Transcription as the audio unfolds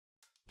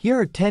Here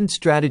are 10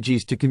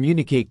 strategies to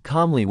communicate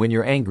calmly when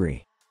you're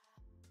angry.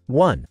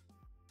 1.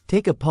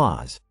 Take a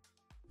pause.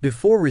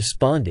 Before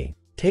responding,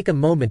 take a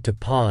moment to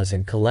pause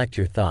and collect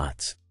your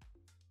thoughts.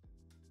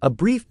 A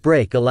brief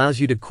break allows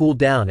you to cool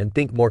down and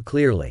think more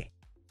clearly.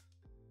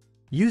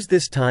 Use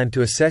this time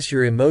to assess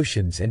your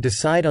emotions and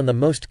decide on the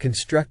most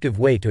constructive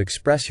way to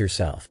express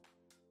yourself.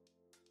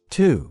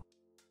 2.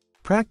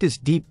 Practice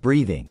deep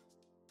breathing.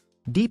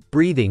 Deep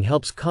breathing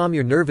helps calm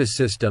your nervous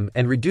system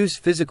and reduce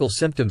physical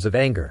symptoms of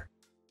anger.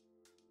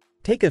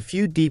 Take a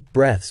few deep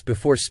breaths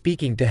before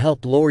speaking to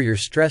help lower your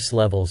stress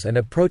levels and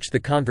approach the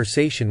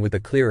conversation with a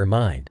clearer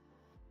mind.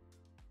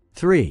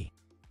 3.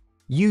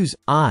 Use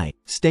I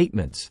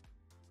statements.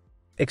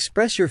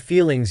 Express your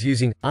feelings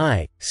using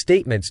I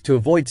statements to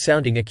avoid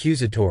sounding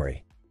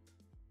accusatory.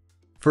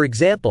 For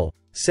example,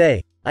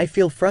 say, "I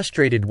feel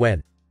frustrated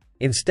when,"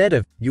 instead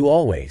of, "you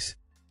always."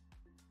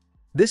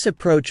 This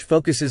approach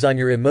focuses on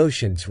your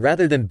emotions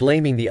rather than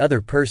blaming the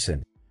other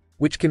person,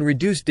 which can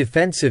reduce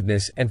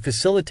defensiveness and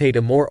facilitate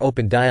a more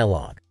open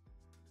dialogue.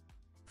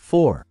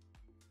 4.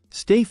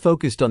 Stay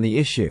focused on the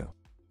issue.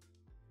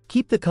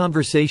 Keep the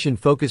conversation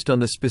focused on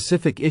the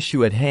specific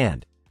issue at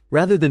hand,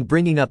 rather than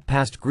bringing up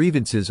past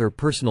grievances or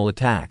personal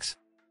attacks.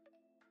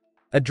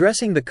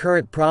 Addressing the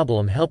current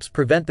problem helps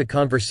prevent the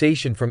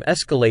conversation from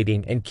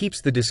escalating and keeps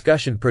the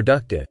discussion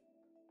productive.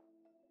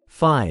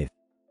 5.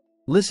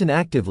 Listen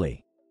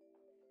actively.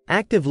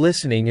 Active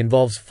listening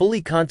involves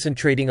fully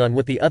concentrating on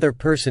what the other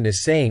person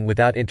is saying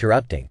without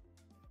interrupting.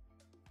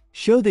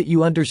 Show that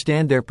you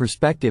understand their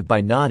perspective by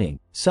nodding,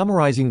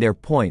 summarizing their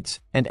points,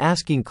 and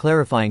asking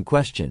clarifying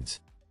questions.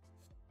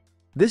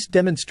 This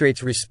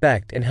demonstrates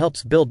respect and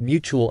helps build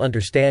mutual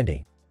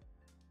understanding.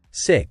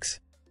 6.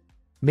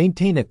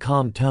 Maintain a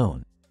calm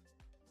tone.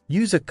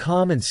 Use a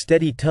calm and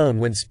steady tone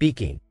when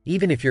speaking,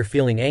 even if you're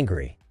feeling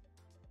angry.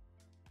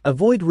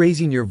 Avoid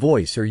raising your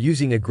voice or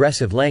using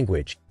aggressive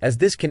language, as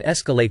this can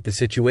escalate the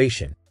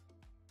situation.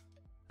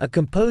 A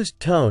composed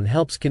tone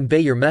helps convey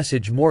your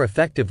message more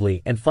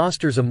effectively and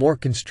fosters a more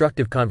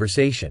constructive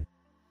conversation.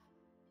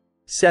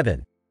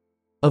 7.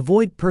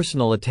 Avoid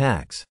personal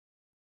attacks.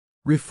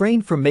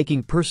 Refrain from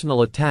making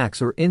personal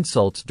attacks or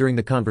insults during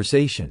the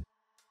conversation.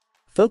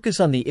 Focus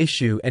on the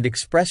issue and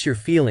express your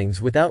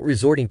feelings without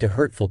resorting to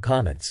hurtful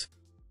comments.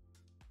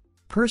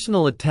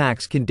 Personal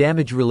attacks can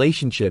damage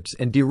relationships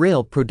and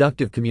derail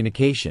productive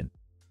communication.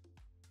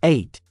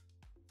 8.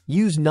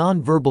 Use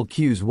nonverbal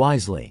cues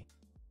wisely.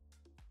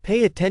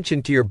 Pay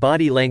attention to your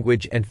body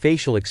language and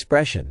facial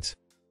expressions.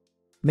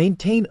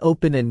 Maintain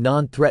open and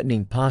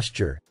non-threatening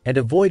posture, and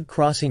avoid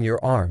crossing your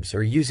arms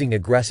or using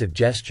aggressive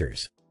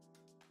gestures.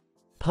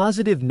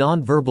 Positive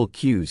nonverbal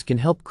cues can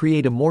help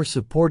create a more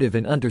supportive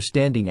and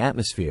understanding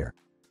atmosphere.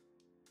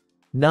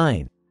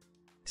 9.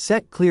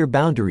 Set clear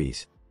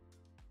boundaries.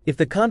 If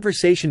the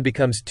conversation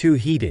becomes too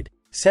heated,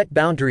 set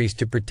boundaries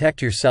to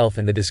protect yourself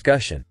and the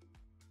discussion.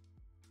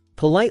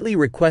 Politely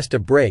request a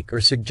break or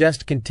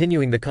suggest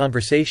continuing the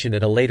conversation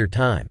at a later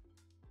time.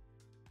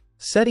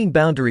 Setting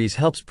boundaries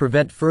helps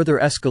prevent further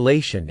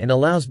escalation and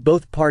allows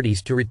both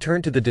parties to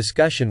return to the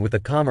discussion with a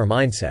calmer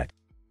mindset.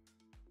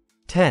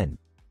 10.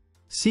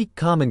 Seek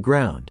common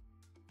ground.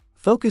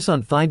 Focus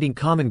on finding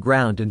common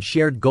ground and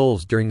shared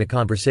goals during the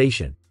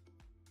conversation.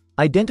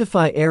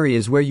 Identify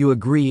areas where you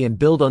agree and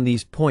build on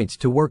these points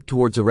to work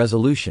towards a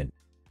resolution.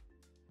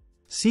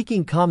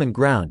 Seeking common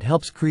ground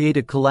helps create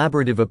a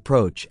collaborative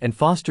approach and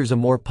fosters a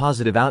more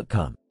positive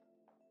outcome.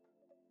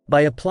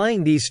 By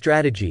applying these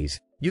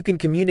strategies, you can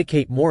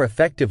communicate more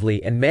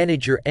effectively and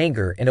manage your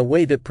anger in a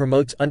way that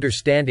promotes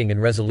understanding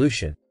and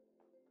resolution.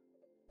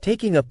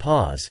 Taking a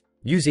pause,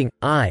 using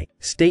I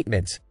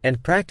statements,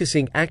 and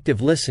practicing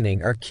active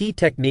listening are key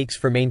techniques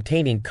for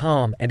maintaining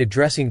calm and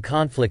addressing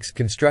conflicts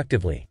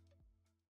constructively.